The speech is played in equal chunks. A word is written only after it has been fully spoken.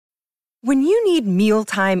When you need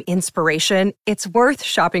mealtime inspiration, it's worth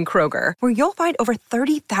shopping Kroger, where you'll find over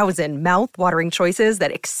 30,000 mouth-watering choices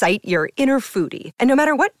that excite your inner foodie. And no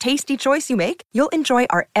matter what tasty choice you make, you'll enjoy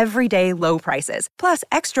our everyday low prices, plus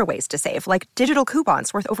extra ways to save, like digital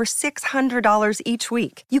coupons worth over $600 each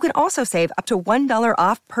week. You can also save up to $1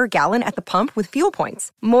 off per gallon at the pump with fuel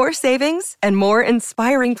points. More savings and more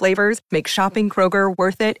inspiring flavors make shopping Kroger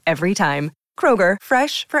worth it every time. Kroger,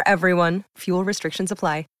 fresh for everyone. Fuel restrictions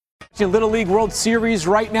apply. Little League World Series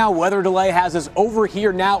right now. Weather delay has us over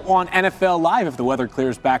here now on NFL Live. If the weather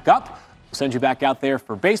clears back up, we'll send you back out there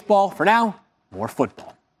for baseball. For now, more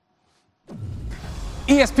football.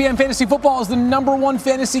 ESPN Fantasy Football is the #1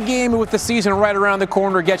 fantasy game, and with the season right around the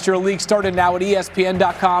corner, get your league started now at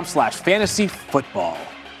ESPN.com/fantasyfootball.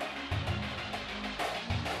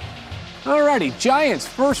 Alrighty, Giants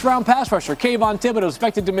first-round pass rusher Kayvon Thibodeaux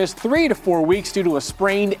expected to miss 3 to 4 weeks due to a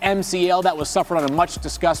sprained MCL that was suffered on a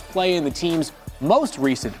much-discussed play in the team's most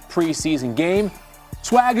recent preseason game.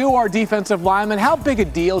 Swagoo, our defensive lineman, how big a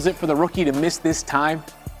deal is it for the rookie to miss this time?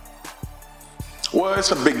 Well,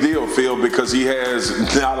 it's a big deal, Phil, because he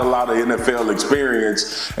has not a lot of NFL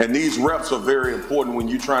experience, and these reps are very important when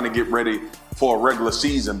you're trying to get ready for a regular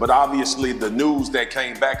season. But obviously, the news that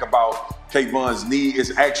came back about Kayvon's knee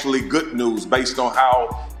is actually good news based on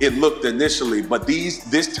how it looked initially. But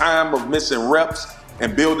this time of missing reps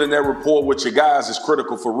and building that rapport with your guys is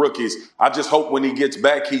critical for rookies. I just hope when he gets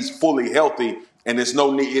back, he's fully healthy and it's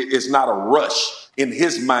not a rush in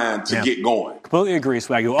his mind to get going. Completely agree,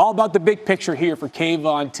 Swagoo. All about the big picture here for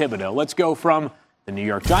Kayvon Thibodeaux. Let's go from the New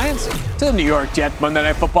York Giants to the New York Jets. Monday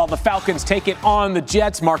Night Football, the Falcons take it on the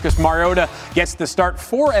Jets. Marcus Mariota gets the start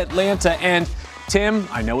for Atlanta. And Tim,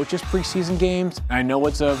 I know it's just preseason games. I know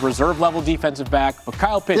it's a reserve-level defensive back, but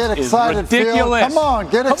Kyle Pitts is ridiculous. Phil. Come on,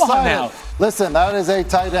 get excited. Come on now. Listen, that is a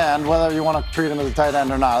tight end, whether you want to treat him as a tight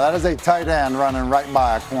end or not. That is a tight end running right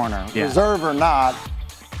by a corner. Yeah. Reserve or not,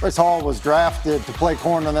 Bryce Hall was drafted to play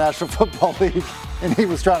corner in the National Football League, and he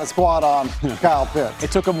was trying to squat on Kyle Pitts.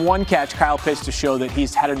 It took him one catch, Kyle Pitts, to show that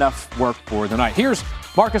he's had enough work for the night. Here's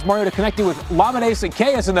Marcus Mariota connecting with Lamine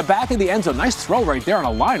Zaccheaus in the back of the end zone. Nice throw right there on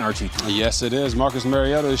a line, Archie. Yes, it is. Marcus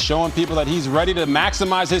Mariota is showing people that he's ready to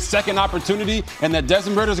maximize his second opportunity, and that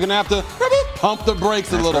Desmond Ridder is going to have to pump the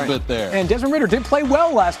brakes a little bit there. And Desmond Ridder did play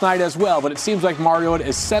well last night as well, but it seems like Mariota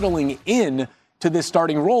is settling in to this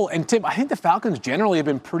starting role. And Tim, I think the Falcons generally have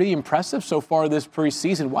been pretty impressive so far this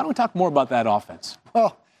preseason. Why don't we talk more about that offense?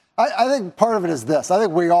 Well, I think part of it is this. I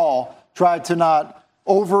think we all try to not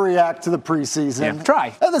overreact to the preseason. Yeah,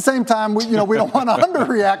 try. At the same time, we don't want to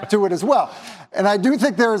underreact to it as well. And I do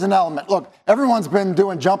think there is an element. Look, everyone's been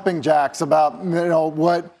doing jumping jacks about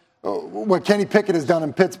what Kenny Pickett has done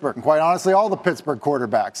in Pittsburgh, and quite honestly, all the Pittsburgh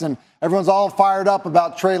quarterbacks. And everyone's all fired up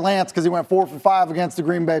about Trey Lance because he went 4 for 5 against the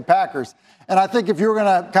Green Bay Packers. And I think if you were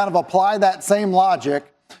going to kind of apply that same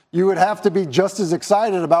logic, you would have to be just as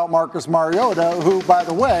excited about Marcus Mariota, who, by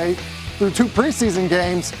the way, through 2 preseason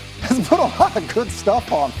games, has put a lot of good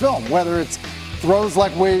stuff on film, whether it's throws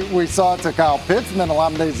like we saw to Kyle Pitts and then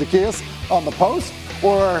Lamine Zaccheaus on the post,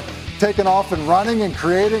 or taking off and running and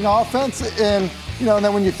creating offense. And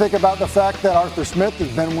then when you think about the fact that Arthur Smith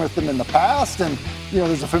has been with them in the past, and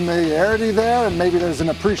there's a familiarity there, and maybe there's an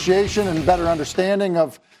appreciation and better understanding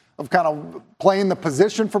of kind of playing the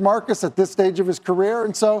position for Marcus at this stage of his career.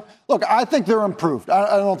 And so, look, I think they're improved.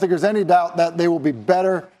 I don't think there's any doubt that they will be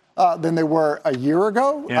better than they were a year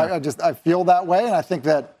ago. Yeah. I feel that way, and I think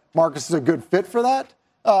that Marcus is a good fit for that.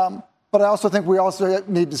 But I also think we also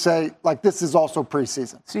need to say, this is also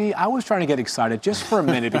preseason. See, I was trying to get excited just for a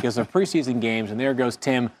minute because of preseason games, and there goes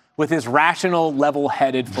Tim with his rational,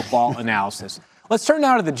 level-headed football analysis. Let's turn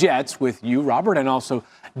now to the Jets with you, Robert, and also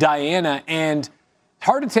Diana. And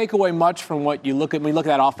hard to take away much from what you look at. We look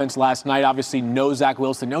at that offense last night. Obviously, no Zach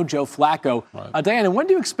Wilson, no Joe Flacco. Right. Diana, when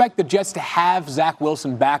do you expect the Jets to have Zach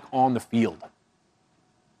Wilson back on the field?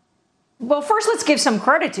 Well, first, let's give some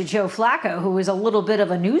credit to Joe Flacco, who was a little bit of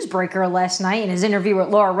a newsbreaker last night in his interview with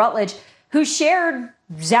Laura Rutledge, who shared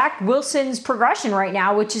Zach Wilson's progression right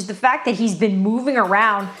now, which is the fact that he's been moving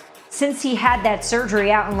around since he had that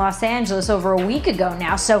surgery out in Los Angeles over a week ago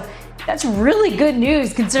now. So that's really good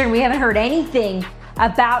news, considering we haven't heard anything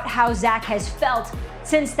about how Zach has felt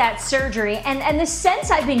since that surgery. And the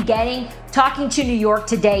sense I've been getting talking to New York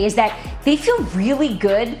today is that they feel really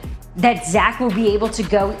good that Zach will be able to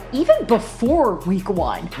go even before week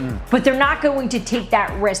 1. But they're not going to take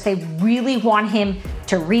that risk. They really want him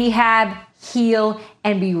to rehab, heal,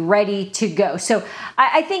 and be ready to go. So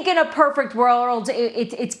I think in a perfect world,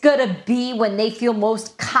 it's going to be when they feel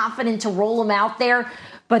most confident to roll him out there.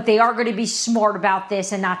 but they are going to be smart about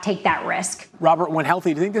this and not take that risk. Robert, when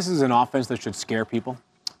healthy, do you think this is an offense that should scare people?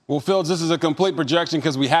 Well, Fields, this is a complete projection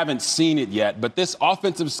because we haven't seen it yet. But this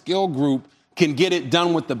offensive skill group can get it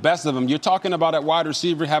done with the best of them. You're talking about at wide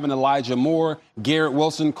receiver having Elijah Moore, Garrett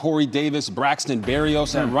Wilson, Corey Davis, Braxton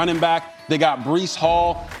Berrios. At running back, they got Breece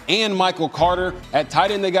Hall and Michael Carter. At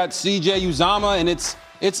tight end, they got C.J. Uzomah, and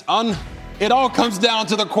it all comes down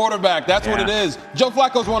to the quarterback. That's what it is. Joe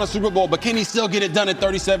Flacco's won a Super Bowl, but can he still get it done at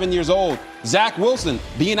 37 years old? Zach Wilson,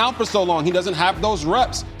 being out for so long, he doesn't have those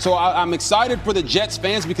reps. So I'm excited for the Jets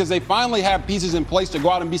fans because they finally have pieces in place to go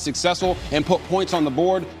out and be successful and put points on the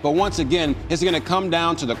board. But once again, it's going to come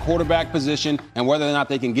down to the quarterback position and whether or not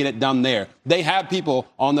they can get it done there. They have people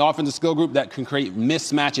on the offensive skill group that can create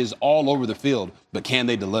mismatches all over the field, but can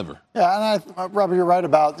they deliver? Yeah, and Robert, you're right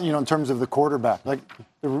about, in terms of the quarterback. Like,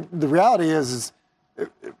 the reality is it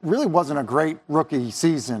really wasn't a great rookie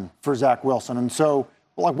season for Zach Wilson. And so,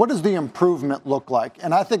 like, what does the improvement look like?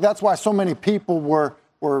 And I think that's why so many people were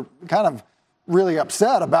kind of really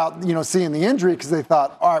upset about, seeing the injury, because they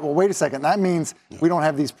thought, all right, well, wait a second. That means we don't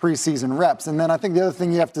have these preseason reps. And then I think the other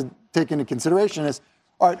thing you have to take into consideration is,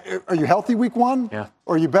 all right, are you healthy week 1? Yeah.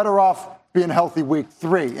 Or are you better off being healthy week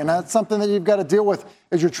 3? And that's something that you've got to deal with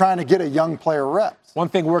as you're trying to get a young player reps. One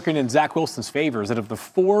thing working in Zach Wilson's favor is that of the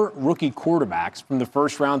 4 rookie quarterbacks from the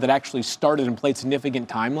first round that actually started and played significant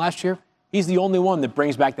time last year, he's the only one that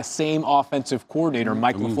brings back the same offensive coordinator,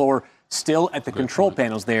 Mike LaFleur, still at the control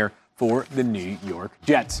panels there for the New York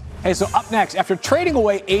Jets. Hey, so up next, after trading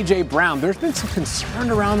away A.J. Brown, there's been some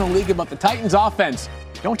concern around the league about the Titans' offense.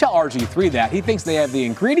 Don't tell RG3 that. He thinks they have the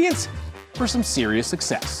ingredients for some serious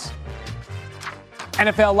success.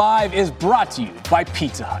 NFL Live is brought to you by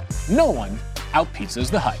Pizza Hut. No one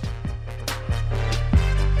out-pizzas the Hut.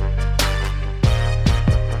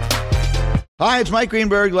 Hi, it's Mike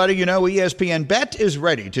Greenberg letting you know ESPN Bet is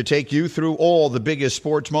ready to take you through all the biggest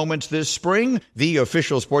sports moments this spring. The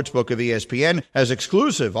official sportsbook of ESPN has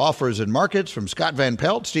exclusive offers and markets from Scott Van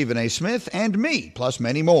Pelt, Stephen A. Smith, and me, plus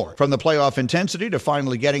many more. From the playoff intensity to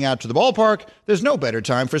finally getting out to the ballpark, there's no better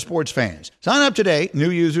time for sports fans. Sign up today.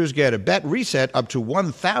 New users get a bet reset up to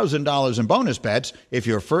 $1,000 in bonus bets if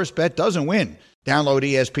your first bet doesn't win. Download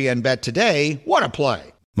ESPN Bet today. What a play.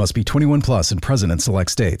 Must be 21 plus and present in select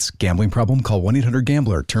states. Gambling problem? Call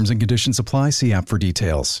 1-800-GAMBLER. Terms and conditions apply. See app for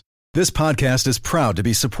details. This podcast is proud to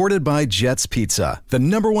be supported by Jets Pizza, the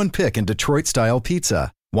 #1 pick in Detroit-style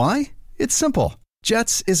pizza. Why? It's simple.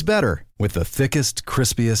 Jets is better. With the thickest,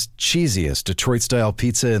 crispiest, cheesiest Detroit-style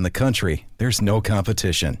pizza in the country, there's no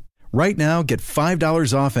competition. Right now, get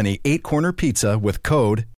 $5 off any 8-corner pizza with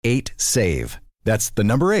code 8SAVE. That's the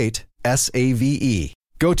number 8, SAVE.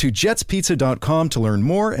 Go to jetspizza.com to learn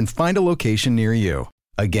more and find a location near you.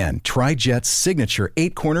 Again, try Jet's signature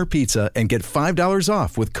 8-corner pizza and get $5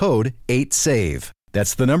 off with code 8SAVE.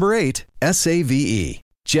 That's the number 8, SAVE.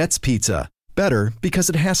 Jet's Pizza. Better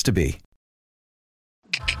because it has to be.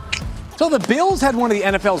 So the Bills had one of the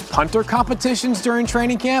NFL's punter competitions during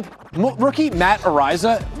training camp. Rookie Matt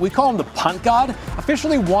Araiza, we call him the punt god,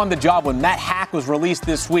 officially won the job when Matt Hack was released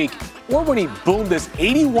this week, or when he boomed this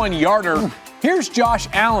 81-yarder. Here's Josh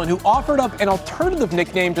Allen, who offered up an alternative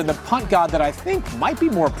nickname to the punt god that I think might be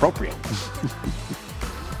more appropriate.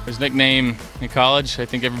 His nickname in college, I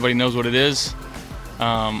think everybody knows what it is.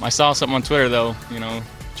 I saw something on Twitter, though,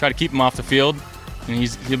 try to keep him off the field, and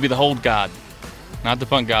he'll be the hold god. Not the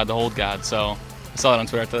punt god, the hold god. So I saw it on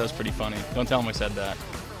Twitter. I thought that was pretty funny. Don't tell him I said that.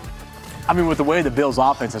 I mean, with the way the Bills'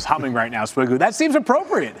 offense is humming right now, Swiglu, that seems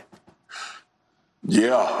appropriate.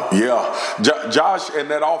 Yeah. Josh and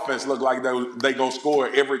that offense look like they go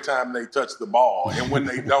score every time they touch the ball. And when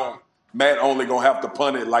they don't, Matt only going to have to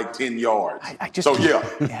punt it like 10 yards.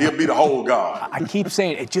 He'll be the whole god. I keep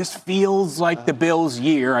saying it just feels like the Bills'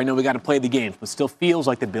 year. I know we got to play the games, but still feels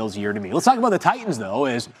like the Bills' year to me. Let's talk about the Titans, though,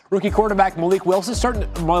 as rookie quarterback Malik Willis is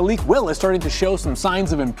starting to show some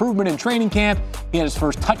signs of improvement in training camp. He had his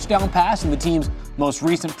first touchdown pass in the team's most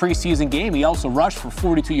recent preseason game. He also rushed for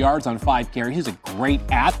 42 yards on 5 carries. He's a great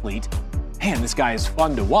athlete. Man, this guy is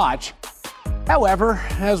fun to watch. However,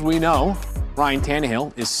 as we know, Ryan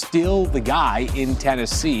Tannehill is still the guy in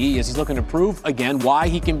Tennessee as he's looking to prove again why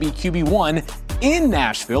he can be QB1 in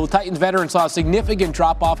Nashville. The Titans veteran saw a significant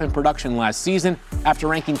drop-off in production last season after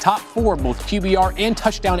ranking top 4 both QBR and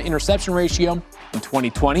touchdown-to-interception ratio in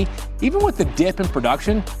 2020. Even with the dip in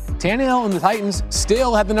production, Tannehill and the Titans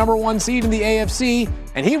still had the #1 seed in the AFC,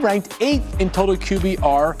 and he ranked 8th in total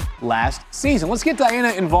QBR last season. Let's get Diana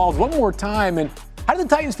involved one more time. And how do the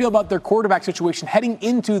Titans feel about their quarterback situation heading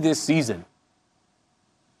into this season?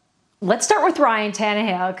 Let's start with Ryan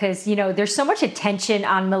Tannehill because, there's so much attention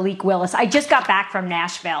on Malik Willis. I just got back from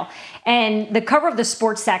Nashville, and the cover of the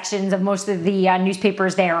sports sections of most of the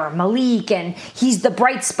newspapers there are Malik, and he's the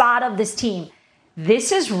bright spot of this team.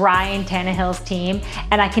 This is Ryan Tannehill's team,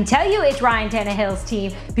 and I can tell you it's Ryan Tannehill's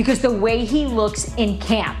team because the way he looks in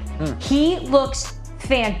camp. He looks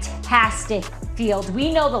fantastic, Fields.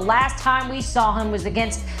 We know the last time we saw him was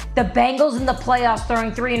against the Bengals in the playoffs,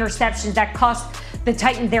 throwing 3 interceptions that cost the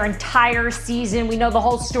Titans their entire season. We know the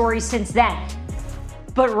whole story since then.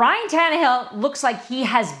 But Ryan Tannehill looks like he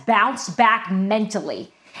has bounced back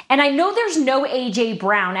mentally. And I know there's no A.J.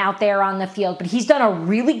 Brown out there on the field, but he's done a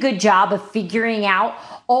really good job of figuring out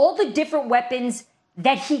all the different weapons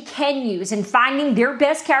that he can use and finding their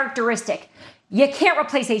best characteristic. You can't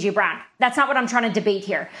replace A.J. Brown. That's not what I'm trying to debate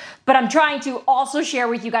here. But I'm trying to also share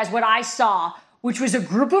with you guys what I saw, which was a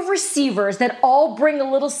group of receivers that all bring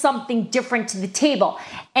a little something different to the table.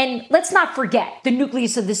 And let's not forget, the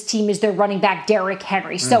nucleus of this team is their running back, Derrick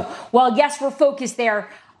Henry. So while, yes, we're focused there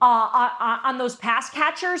on those pass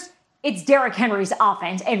catchers, it's Derrick Henry's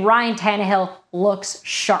offense, and Ryan Tannehill looks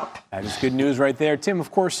sharp. That is good news right there. Tim, of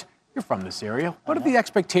course, you're from this area. What are the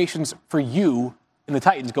expectations for you and the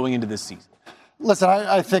Titans going into this season? Listen,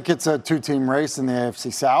 I think it's a two-team race in the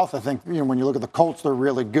AFC South. I think, when you look at the Colts, they're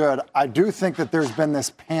really good. I do think that there's been this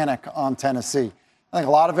panic on Tennessee. I think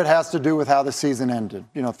a lot of it has to do with how the season ended.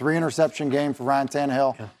 3 interception game for Ryan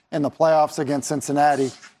Tannehill in the playoffs against Cincinnati.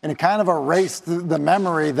 And it kind of erased the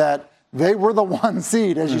memory that they were the 1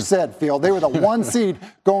 seed, as you said, Field. They were the 1 seed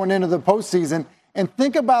going into the postseason. And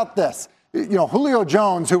think about this. Julio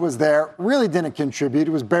Jones, who was there, really didn't contribute. He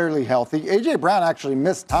was barely healthy. A.J. Brown actually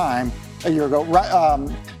missed time a year ago.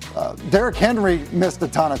 Derrick Henry missed a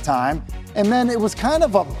ton of time. And then it was kind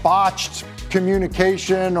of a botched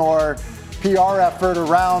communication or PR effort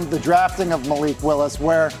around the drafting of Malik Willis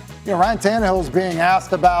where, Ryan Tannehill is being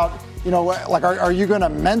asked about, are you going to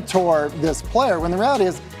mentor this player? When the reality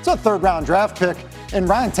is it's a 3rd-round draft pick. And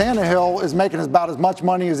Ryan Tannehill is making about as much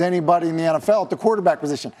money as anybody in the NFL at the quarterback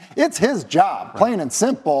position. It's his job, plain and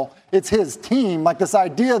simple. It's his team. Like this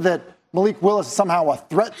idea that Malik Willis is somehow a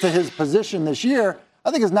threat to his position this year,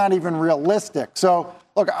 I think is not even realistic. So,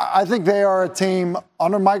 look, I think they are a team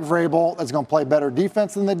under Mike Vrabel that's going to play better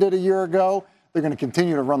defense than they did a year ago. They're going to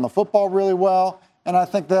continue to run the football really well. And I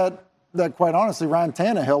think that quite honestly, Ryan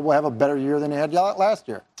Tannehill will have a better year than he had last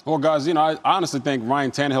year. Well, guys, I honestly think Ryan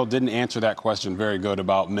Tannehill didn't answer that question very good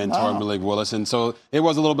about mentoring Malik Willis. And so it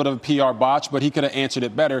was a little bit of a PR botch, but he could have answered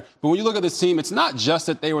it better. But when you look at this team, it's not just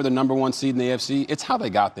that they were the number 1 seed in the AFC. It's how they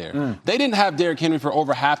got there. They didn't have Derrick Henry for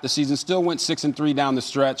over half the season, still went 6-3 down the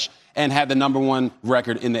stretch, and had the number 1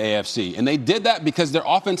 record in the AFC. And they did that because their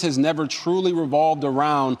offense has never truly revolved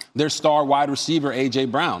around their star wide receiver, A.J.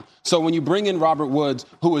 Brown. So when you bring in Robert Woods,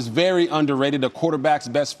 who is very underrated, a quarterback's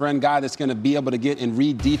best friend, guy that's going to be able to get and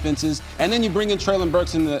read defenses, and then you bring in Treylon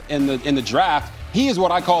Burks in the draft, he is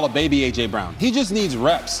what I call a baby A.J. Brown. He just needs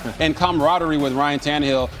reps and camaraderie with Ryan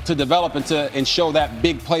Tannehill to develop and show that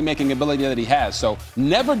big playmaking ability that he has. So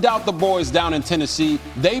never doubt the boys down in Tennessee.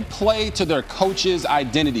 They play to their coach's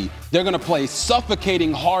identity. They're going to play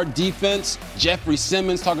suffocating hard defense. Jeffrey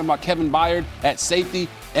Simmons talking about Kevin Byard at safety.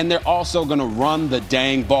 And they're also going to run the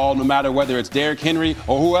dang ball no matter whether it's Derrick Henry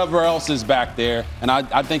or whoever else is back there. And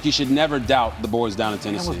I think you should never doubt the boys down in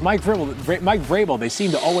Tennessee. And with Mike Vrabel, they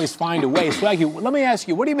seem to always find a way. So let me ask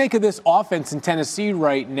you, what do you make of this offense in Tennessee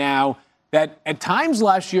right now that at times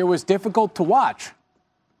last year was difficult to watch?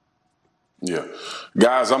 Yeah.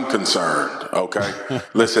 Guys, I'm concerned, okay?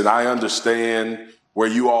 Listen, I understand where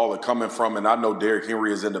you all are coming from, and I know Derrick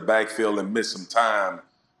Henry is in the backfield and missed some time.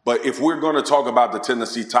 But if we're going to talk about the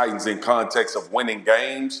Tennessee Titans in context of winning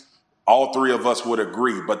games, all 3 of us would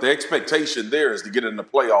agree. But the expectation there is to get in the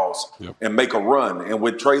playoffs and make a run. And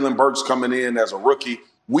with Treylon Burks coming in as a rookie,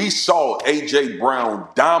 we saw A.J. Brown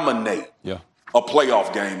dominate a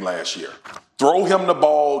playoff game last year. Throw him the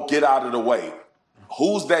ball, get out of the way.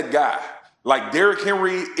 Who's that guy? Like Derrick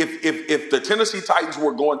Henry, if the Tennessee Titans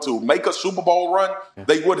were going to make a Super Bowl run,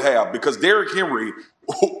 they would have. Because Derrick Henry,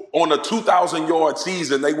 on a 2,000-yard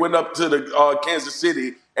season, they went up to the Kansas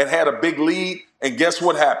City and had a big lead. And guess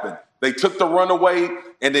what happened? They took the run away,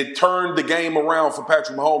 and it turned the game around for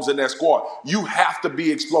Patrick Mahomes and that squad. You have to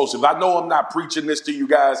be explosive. I know I'm not preaching this to you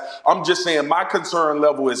guys. I'm just saying my concern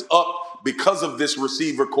level is up because of this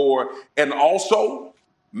receiver core. And also,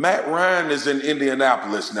 Matt Ryan is in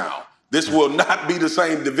Indianapolis now. This will not be the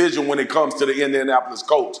same division when it comes to the Indianapolis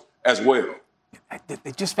Colts as well.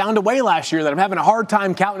 They just found a way last year that I'm having a hard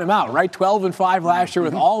time counting them out, right? 12-5 last year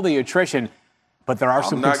with all the attrition. But there are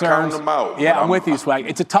some I'm not concerns. counting them out. Yeah, I'm with you, Swag.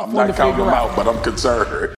 It's a tough one to figure out. I'm not counting them out, but I'm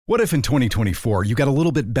concerned. What if in 2024 you got a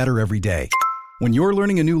little bit better every day? When you're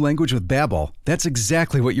learning a new language with Babbel, that's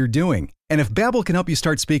exactly what you're doing. And if Babbel can help you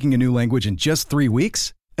start speaking a new language in just 3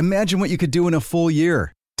 weeks, imagine what you could do in a full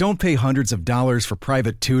year. Don't pay hundreds of dollars for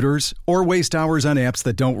private tutors or waste hours on apps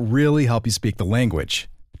that don't really help you speak the language.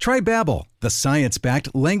 Try Babbel, the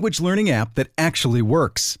science-backed language learning app that actually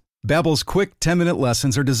works. Babbel's quick 10-minute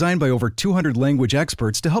lessons are designed by over 200 language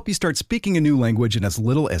experts to help you start speaking a new language in as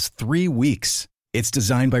little as 3 weeks. It's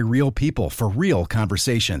designed by real people for real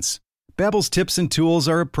conversations. Babbel's tips and tools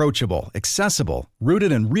are approachable, accessible,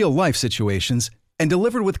 rooted in real-life situations, and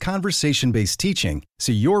delivered with conversation-based teaching,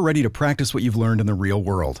 so you're ready to practice what you've learned in the real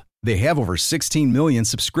world. They have over 16 million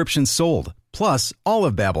subscriptions sold. Plus, all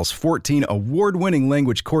of Babbel's 14 award-winning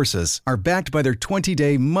language courses are backed by their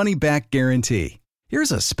 20-day money-back guarantee.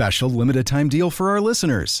 Here's a special limited-time deal for our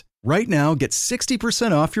listeners. Right now, get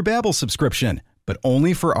 60% off your Babbel subscription, but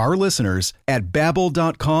only for our listeners at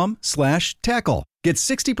Babbel.com/tackle. Get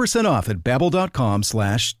 60% off at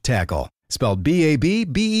Babbel.com/tackle. Spelled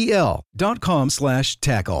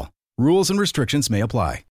BABBEL.com/tackle. Rules and restrictions may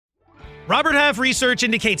apply. Robert Half research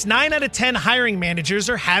indicates 9 out of 10 hiring managers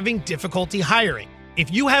are having difficulty hiring.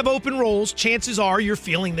 If you have open roles, chances are you're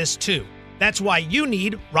feeling this too. That's why you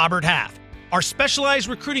need Robert Half. Our specialized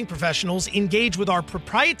recruiting professionals engage with our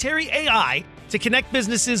proprietary AI to connect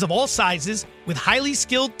businesses of all sizes with highly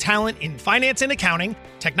skilled talent in finance and accounting,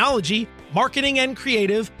 technology, marketing and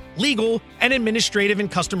creative, legal, and administrative and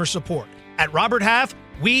customer support. At Robert Half,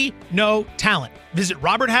 we know talent. Visit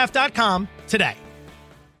roberthalf.com today.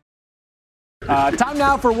 Time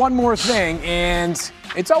now for one more thing, and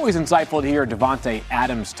it's always insightful to hear Davante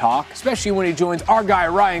Adams talk, especially when he joins our guy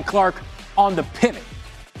Ryan Clark on The Pivot.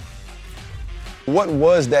 What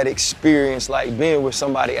was that experience like being with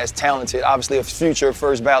somebody as talented, obviously a future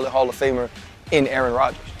first ballot Hall of Famer in Aaron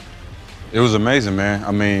Rodgers? It was amazing, man.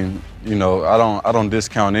 I mean, you know, I don't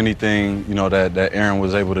discount anything, you know, that Aaron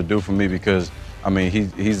was able to do for me because, I mean,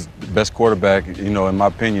 he's the best quarterback, you know, in my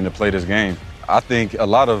opinion, to play this game. I think a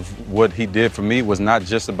lot of what he did for me was not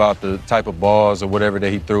just about the type of balls or whatever that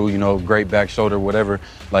he threw, you know, great back shoulder, whatever.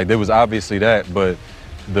 Like, there was obviously that, but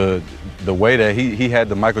the way that he had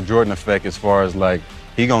the Michael Jordan effect as far as, like,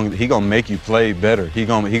 he gonna make you play better. He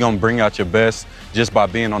gonna bring out your best just by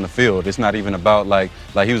being on the field. It's not even about, like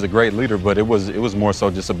he was a great leader, but it was more so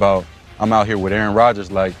just about, I'm out here with Aaron Rodgers.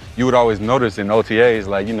 Like, you would always notice in OTAs,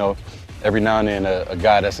 like, you know, every now and then a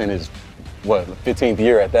guy that's in his, 15th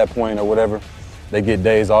year at that point or whatever, they get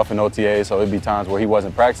days off in OTAs, so it'd be times where he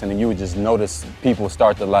wasn't practicing, and you would just notice people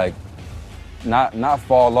start to, like, not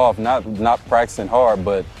fall off, not practicing hard,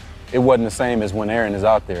 but it wasn't the same as when Aaron is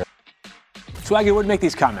out there. Swaggy would make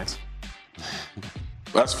these comments.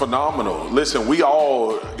 That's phenomenal. Listen, we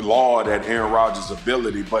all laud at Aaron Rodgers'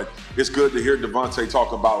 ability, but it's good to hear Davante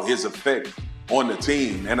talk about his effect on the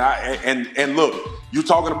team. And look, you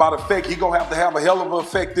talking about effect, he gonna have a hell of an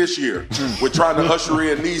effect this year. We're trying to usher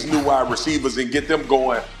in these new wide receivers and get them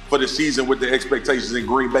going for the season with the expectations in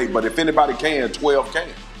Green Bay. But if anybody can, 12 can.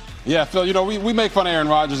 Yeah, Phil, you know, we make fun of Aaron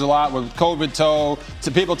Rodgers a lot with COVID toe.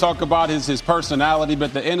 People talk about his personality, but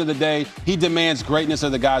at the end of the day, he demands greatness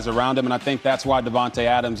of the guys around him, and I think that's why Davante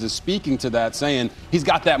Adams is speaking to that, saying he's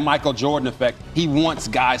got that Michael Jordan effect. He wants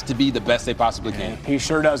guys to be the best they possibly can. He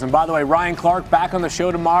sure does. And by the way, Ryan Clark back on the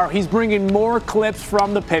show tomorrow. He's bringing more clips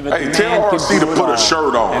from The Pivot. Hey, tell RC to put a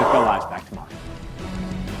shirt on. NFL Live's back tomorrow.